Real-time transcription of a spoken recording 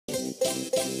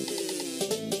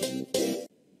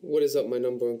What is up, my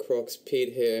number one crocs?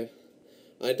 Pete here.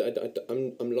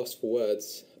 I'm lost for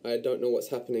words. I don't know what's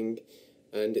happening,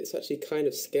 and it's actually kind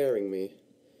of scaring me.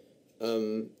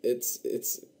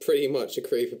 It's pretty much a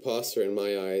creepypasta in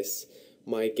my eyes.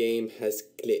 My game has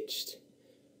glitched.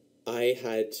 I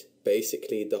had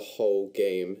basically the whole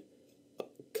game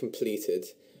completed.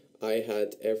 I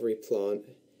had every plant,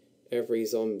 every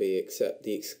zombie except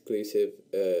the exclusive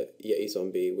Yeti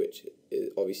zombie, which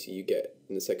obviously you get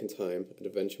in the second time at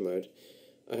adventure mode.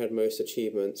 I had most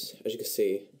achievements, as you can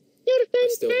see. I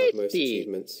still have most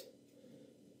achievements.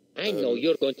 I know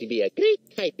you're going to be a great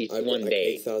typist I've one got like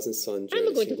day. 8,000 sun during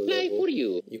I'm going a to single fly level. for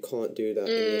you. You can't do that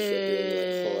unless you're doing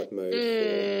like hard mode for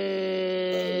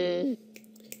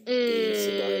the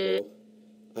survival.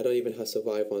 I don't even have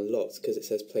survival unlocked because it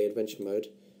says play adventure mode.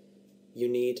 You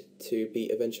need to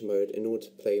beat adventure mode in order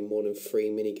to play more than 3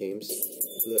 minigames.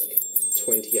 Look,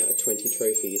 20 out of 20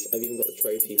 trophies. I've even got the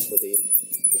trophy for the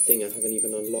thing I haven't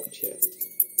even unlocked yet.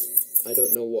 I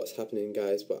don't know what's happening,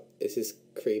 guys, but this is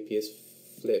creepy as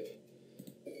flip.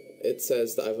 It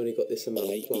says that I've only got this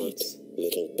amount of plants.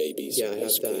 Little babies. Yeah, I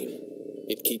have that.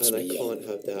 It keeps and me I can't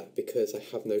have that because I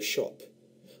have no shop.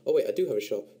 Oh wait, I do have a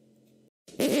shop.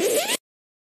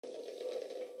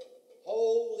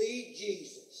 Holy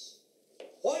Jesus.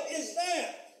 What is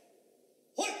that?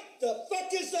 What the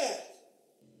fuck is that?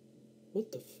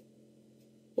 What the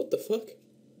What the fuck?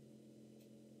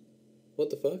 What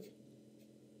the fuck?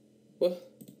 What?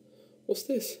 What's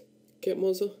this? Get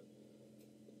Mozza?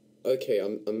 Okay,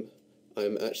 I'm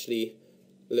actually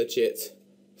legit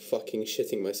fucking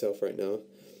shitting myself right now.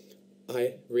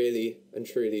 I really and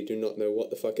truly do not know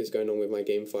what the fuck is going on with my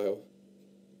game file.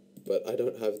 But I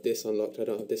don't have this unlocked, I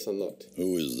don't have this unlocked.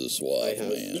 Who is the suave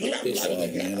man? This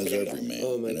Suave man is every man.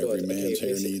 Oh my and God. every man's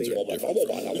hair needs are different.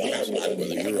 Whether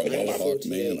you're a mohawk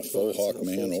man, a faux hawk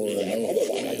man, or a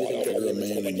no-hawk man, if you're a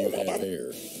man and you have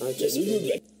hair. I've just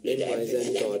been in my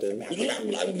zen garden,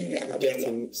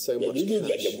 getting so much cash, using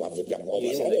the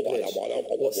glitch.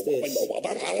 What's this? I've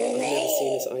never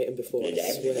seen this item before, I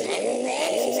swear. This is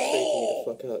freaking me the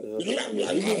fuck out now.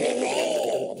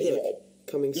 Look,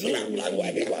 coming soon. Look how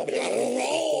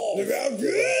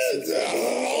good!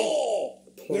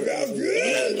 Look how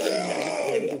good! I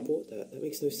already bought that. That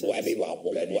makes no sense. Planting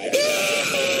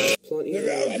Look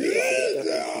how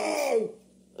good!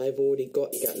 I've already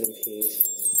got Gatling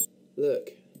peas.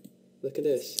 Look. Look at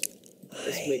this.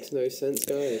 This makes no sense,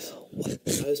 guys.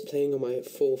 I was playing on my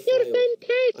full file. I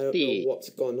don't know what's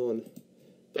gone on.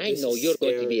 I know you're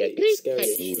going to be a great Who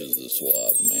typist. is the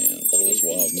suave man? The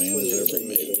suave man is every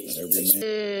man. And every man.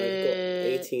 I've got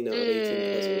 18 out of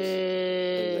 18 puzzles.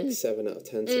 And like 7 out of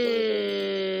 10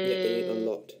 survival. Yet they ain't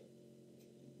unlocked.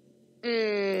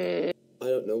 I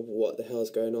don't know what the hell's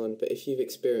going on, but if you've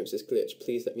experienced this glitch,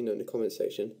 please let me know in the comment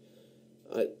section.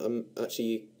 I'm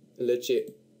actually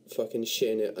legit fucking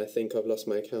shitting it. I think I've lost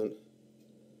my account.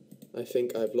 I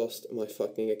think I've lost my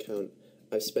fucking account.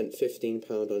 I've spent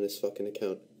 £15 on this fucking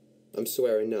account. I'm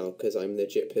swearing now, because I'm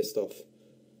legit pissed off.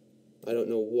 I don't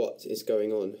know what is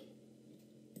going on.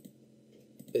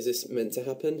 Is this meant to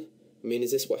happen? I mean,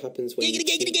 is this what happens when you...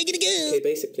 Okay,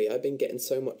 basically, I've been getting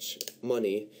so much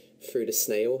money through the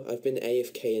snail. I've been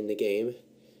AFK in the game,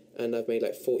 and I've made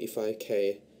like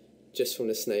 45k just from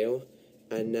the snail,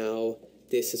 and now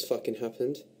this has fucking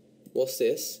happened. What's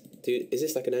this? Dude, is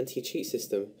this like an anti-cheat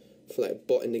system for like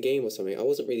botting the game or something? I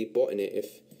wasn't really botting it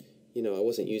if, you know, I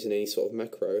wasn't using any sort of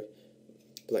macro.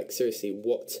 Like, seriously,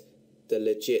 what the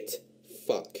legit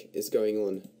fuck is going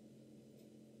on?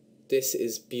 This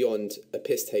is beyond a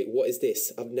piss take. What is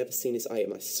this? I've never seen this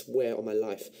item. I swear on my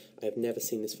life, I have never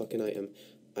seen this fucking item.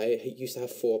 I used to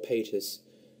have 4 pages.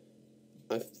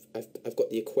 I've got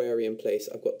the aquarium place.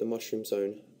 I've got the mushroom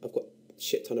zone. I've got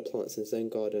shit ton of plants in Zen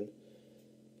Garden.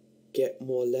 Get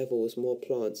more levels, more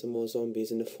plants, and more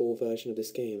zombies in the full version of this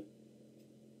game.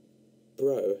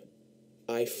 Bro,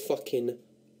 I fucking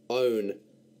own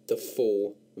the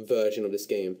full version of this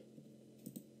game.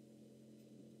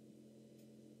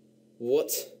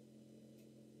 What?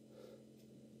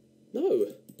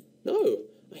 No. No.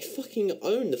 I fucking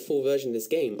own the full version of this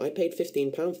game. I paid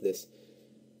 £15 for this.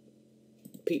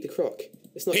 PeteTheCock.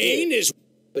 It's not you.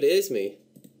 But it is me.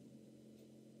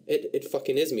 It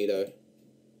fucking is me, though.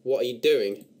 What are you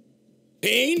doing?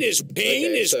 Pain is start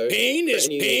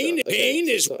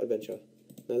adventure.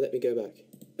 Now let me go back.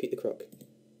 PeteTheCock.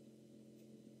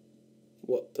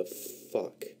 What the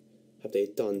fuck have they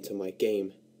done to my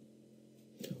game?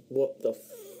 What the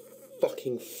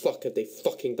fucking fuck have they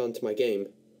fucking done to my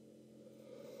game?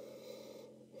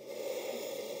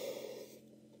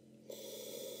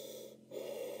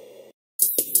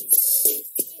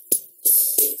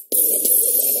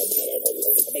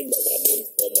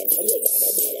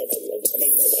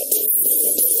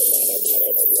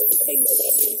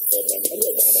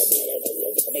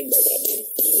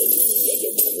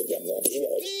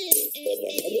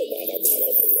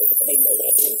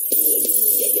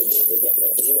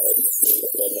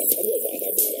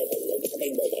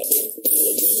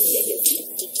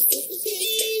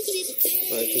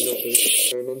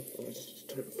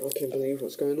 can't believe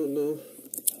what's going on now.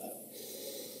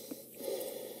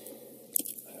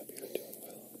 I hope you're doing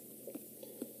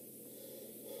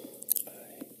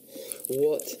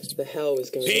well. What the hell is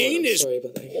going on? I'm sorry,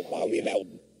 but like,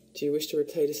 do you wish to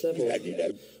replay this level? What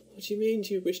do you mean,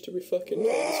 do you wish to fucking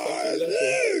play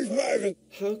this fucking level?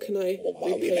 How can I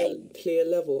play a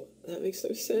level? That makes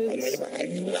no sense. Please,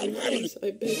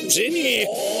 I beg you.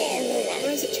 Why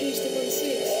has it changed to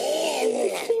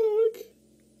 1.6? Fuck.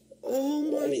 Oh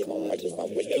my god.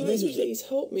 Guys, please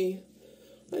help me.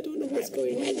 I don't know what's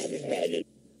going on.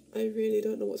 I really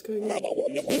don't know what's going on.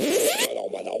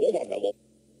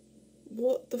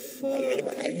 What the fuck?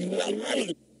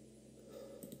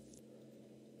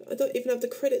 I don't even have the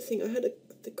credit thing. I had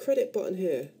the credit button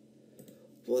here.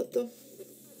 What the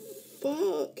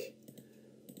fuck?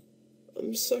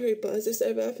 I'm sorry, but has this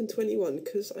ever happened to anyone?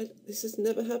 Because this has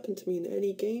never happened to me in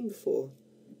any game before.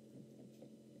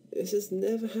 This has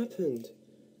never happened.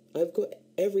 I've got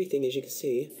everything, as you can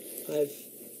see. I've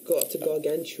got up to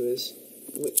Gargantuas,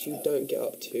 which you don't get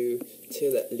up to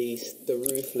till at least the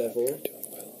roof level.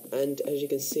 And as you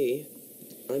can see,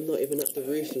 I'm not even at the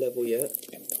roof level yet.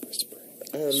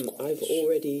 I've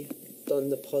already done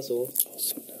the puzzle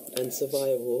and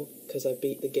survival because I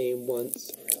beat the game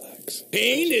once.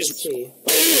 Painisbetes.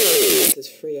 This is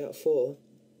 3 out of 4.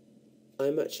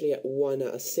 I'm actually at 1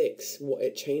 out of 6. What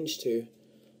it changed to.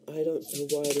 I don't know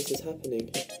why this is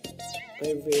happening.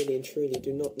 I really and truly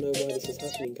do not know why this is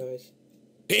happening, guys.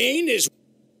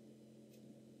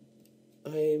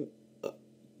 I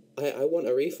want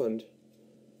a refund.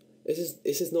 This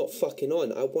is not fucking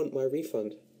on. I want my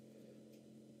refund.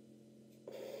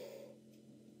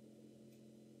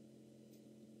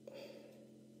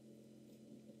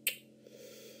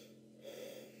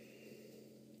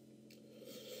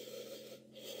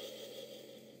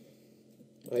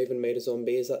 I even made a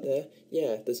zombie. Is that there?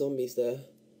 Yeah, the zombie's there.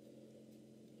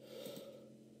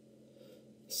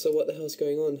 So what the hell's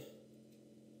going on?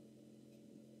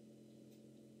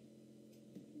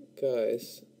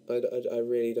 Guys, I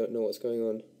really don't know what's going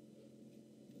on.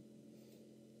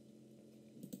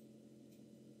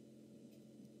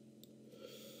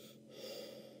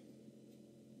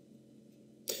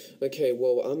 Okay,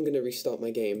 well, I'm gonna restart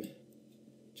my game.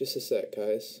 Just a sec,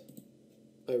 guys.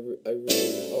 I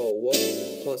really... Oh, what?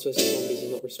 Plants vs. Zombies are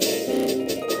not responding.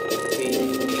 Be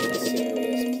fucking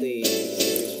serious, please. Be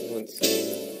serious for once.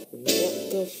 What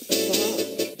the fuck?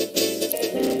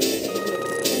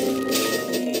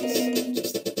 Please,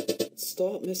 just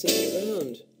stop messing me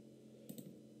around.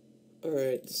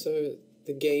 Alright, so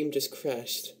the game just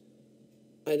crashed.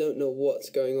 I don't know what's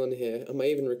going on here. Am I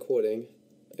even recording?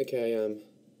 Okay, I am.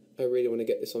 I really want to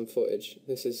get this on footage.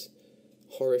 This is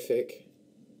horrific.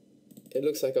 It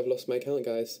looks like I've lost my account,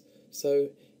 guys.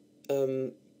 So,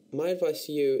 my advice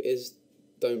to you is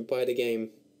don't buy the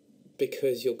game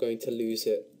because you're going to lose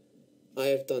it. I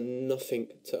have done nothing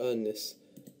to earn this.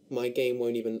 My game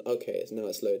won't even... Okay, now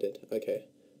it's loaded. Okay.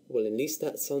 Well, at least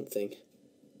that's something.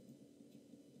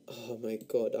 Oh my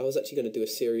god. I was actually going to do a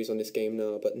series on this game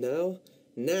now, but now,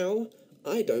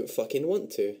 I don't fucking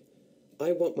want to.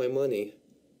 I want my money.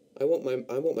 I want my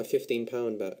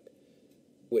 £15 back.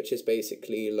 Which is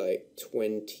basically like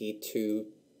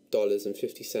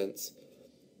 $22.50.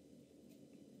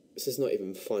 This is not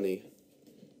even funny.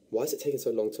 Why is it taking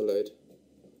so long to load?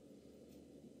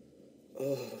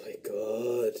 Oh my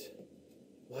god.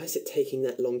 Why is it taking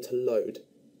that long to load?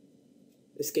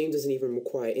 This game doesn't even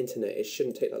require internet. It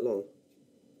shouldn't take that long.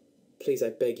 Please, I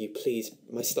beg you, please.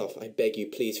 My stuff, I beg you,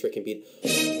 please freaking be...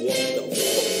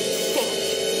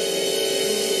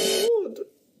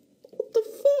 What the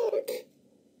fuck?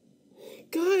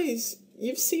 Guys,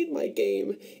 you've seen my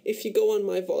game. If you go on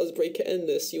my Vase Breaker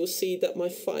Endless, you'll see that my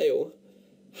file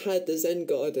had the Zen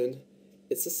Garden.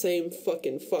 It's the same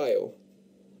fucking file.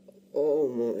 Oh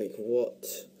my,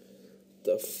 what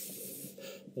the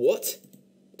what?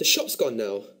 The shop's gone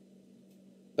now.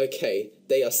 Okay,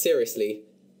 they are seriously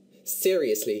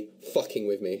fucking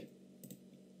with me.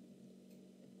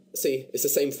 See, it's the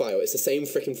same file. It's the same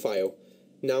freaking file.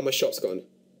 Now my shop's gone.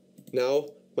 Now...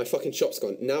 My fucking shop's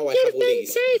gone. Now I have all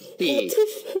these. What the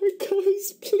fuck,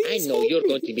 guys? Please. I know you're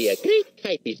going to be a great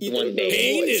typist one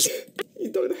day. You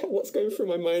don't know what's going through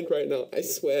my mind right now. I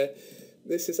swear,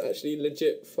 this is actually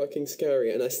legit fucking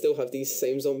scary, and I still have these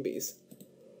same zombies.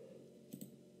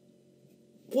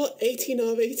 What? 18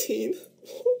 out of 18?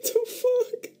 What the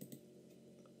fuck?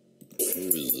 Who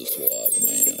is this live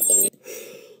man?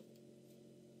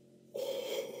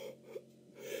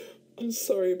 I'm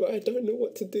sorry, but I don't know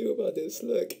what to do about this.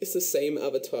 Look, it's the same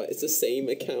avatar. It's the same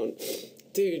account.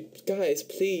 Dude, guys,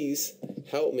 please,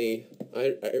 help me.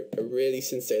 I really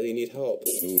sincerely need help.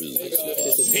 Who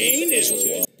is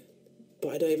Painisbetes.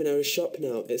 But I don't even have a shop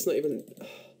now. It's not even...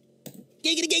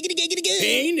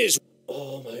 Painisbetes.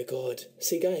 Oh my god.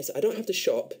 See guys, I don't have the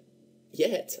shop,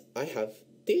 yet I have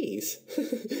these.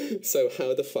 So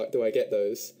how the fuck do I get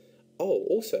those? Oh,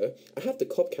 also, I have the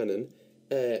cob cannon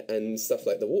and stuff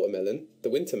like the watermelon, the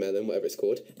wintermelon, whatever it's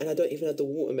called, and I don't even have the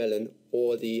watermelon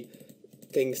or the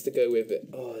things to go with it.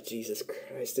 Oh, Jesus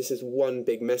Christ, this is one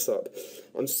big mess up.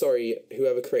 I'm sorry,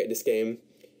 whoever created this game,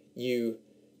 you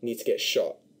need to get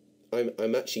shot.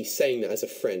 I'm actually saying that as a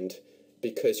friend,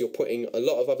 because you're putting a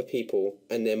lot of other people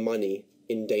and their money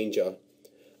in danger.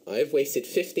 I've wasted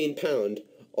 £15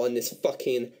 on this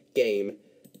fucking game,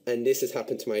 and this has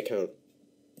happened to my account.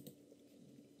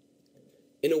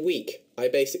 In a week, I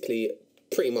basically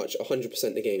pretty much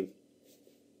 100% the game.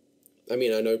 I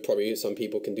mean, I know probably some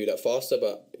people can do that faster,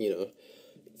 but, you know,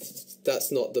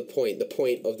 that's not the point. The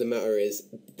point of the matter is,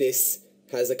 this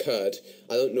has occurred.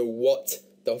 I don't know what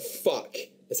the fuck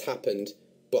has happened,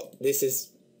 but this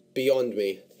is beyond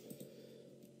me.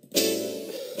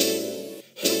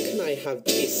 How can I have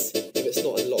this if it's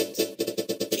not a lot?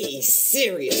 A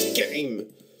serious game!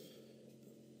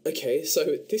 Okay,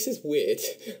 so this is weird.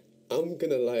 I'm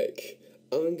gonna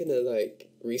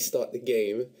restart the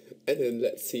game, and then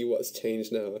let's see what's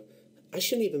changed now. I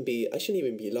shouldn't even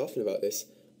be laughing about this.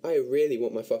 I really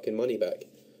want my fucking money back.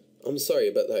 I'm sorry,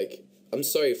 but like, I'm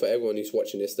sorry for everyone who's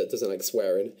watching this that doesn't like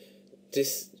swearing.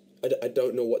 I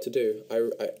don't know what to do.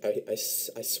 I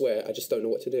swear, I just don't know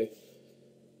what to do.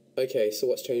 Okay, so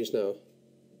what's changed now?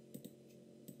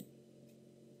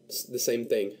 It's the same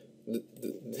thing.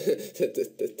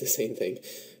 The same thing.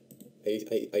 Are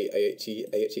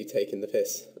you actually taking the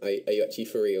piss? Are you actually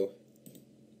for real?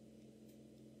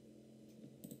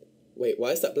 Wait, why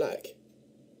is that black?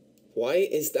 Why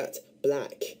is that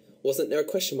black? Wasn't there a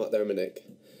question mark there a minute?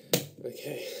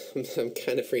 Okay, I'm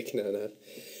kind of freaking out now.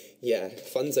 Yeah,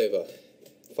 fun's over.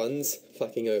 Fun's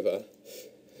fucking over.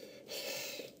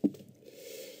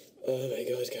 Oh my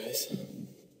god, guys.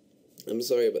 I'm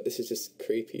sorry, but this is just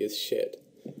creepy as shit.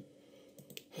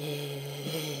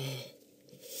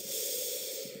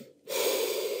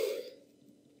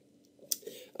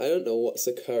 I don't know what's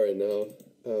occurring now.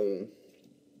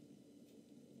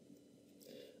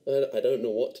 I don't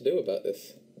know what to do about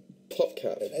this.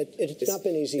 PopCap. It's not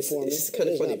been easy for me. It's kind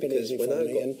of funny because when I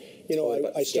got, and you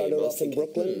know, I started off in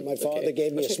Brooklyn. My father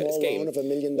gave me a small loan of $1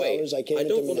 million. I came into Manhattan. I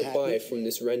don't want to buy from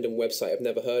this random website I've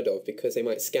never heard of because they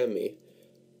might scam me.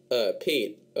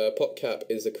 Pete, PopCap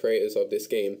is the creators of this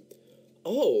game.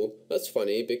 Oh, that's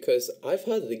funny because I've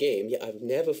heard of the game, yet I've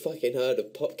never fucking heard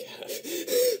of PopCap.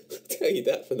 I'll tell you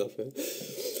that for nothing.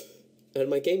 And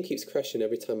my game keeps crashing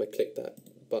every time I click that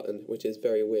button, which is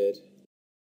very weird.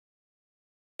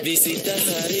 Vi sitter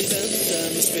här i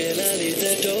väntan och spelar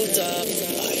lite Dota.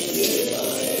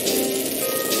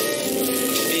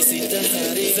 Vi sitter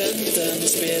här i väntan och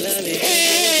spelar lite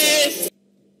Dota.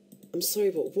 I'm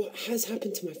sorry, but what has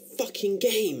happened to my fucking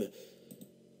game?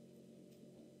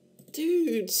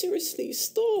 Dude, seriously,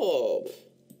 stop.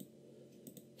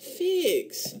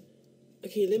 Fix.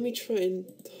 Okay, let me try and...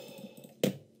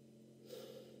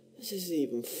 This isn't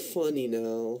even funny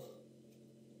now.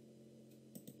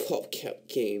 PopCap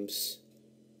games.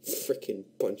 Frickin'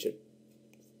 bunch of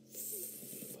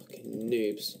fucking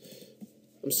noobs.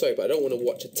 I'm sorry, but I don't want to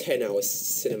watch a 10-hour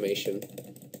cinemation.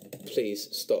 Please,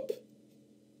 stop.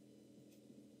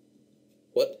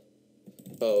 What?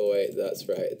 Oh, wait, that's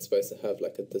right. It's supposed to have,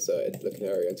 like, a deserted looking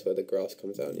area until the grass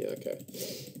comes down. Yeah, okay.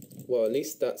 Well, at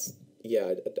least that's...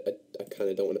 Yeah, I kind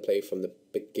of don't want to play from the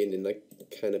beginning. I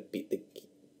kind of beat the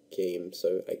game,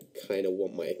 so I kind of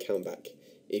want my account back.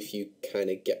 If you kind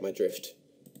of get my drift.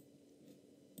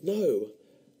 No,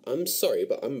 I'm sorry,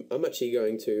 but I'm actually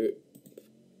going to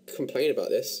complain about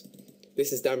this.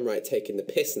 This is damn right taking the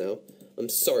piss now. I'm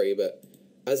sorry, but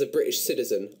as a British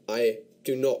citizen, I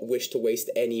do not wish to waste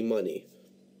any money.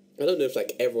 I don't know if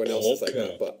like everyone else is like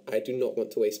that, but I do not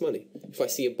want to waste money. If I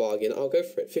see a bargain, I'll go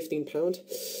for it. £15?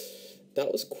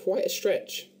 That was quite a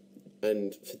stretch.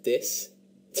 And for this,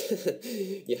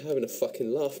 you're having a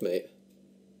fucking laugh, mate.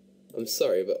 I'm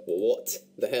sorry, but what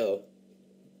the hell?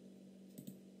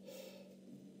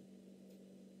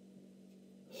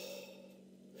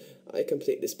 I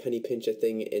complete this penny pincher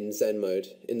thing in Zen mode,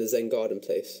 in the Zen garden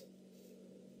place.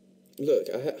 Look,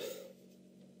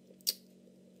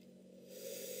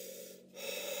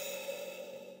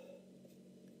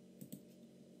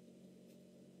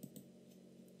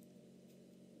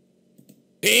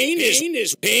 Pain is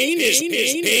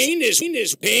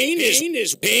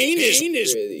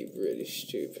really, really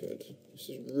stupid. This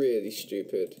is really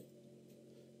stupid.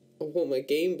 I want my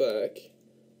game back.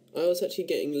 I was actually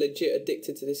getting legit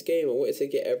addicted to this game. I wanted to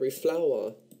get every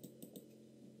flower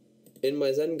in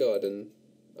my Zen garden.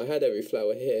 I had every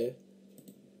flower here.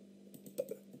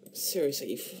 Seriously, are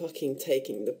you fucking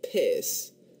taking the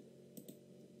piss?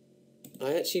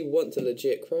 I actually want to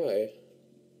legit cry.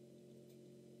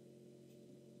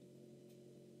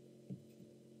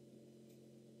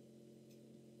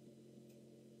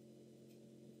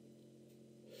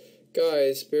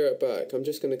 Guys, be right back. I'm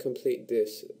just going to complete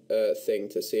this thing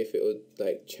to see if it would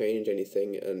like change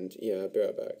anything, and yeah, I'll be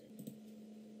right back.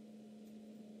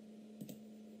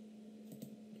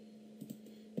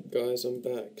 Guys, I'm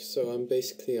back. So I'm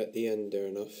basically at the end there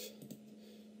enough.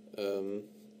 And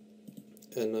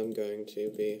I'm going to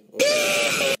be...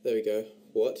 Oh, there we go.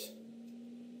 What?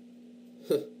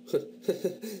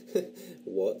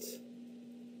 What?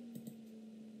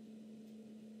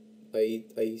 Are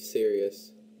you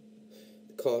serious?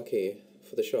 The car key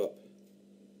for the shop.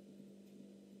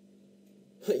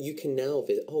 You can now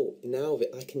visit. Oh,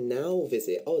 I can now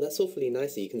visit. Oh, that's awfully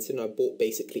nice of you, considering I bought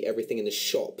basically everything in the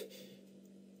shop.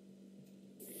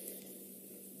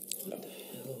 What the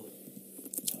hell?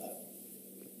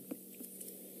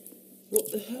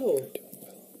 What the hell?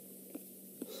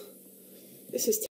 This is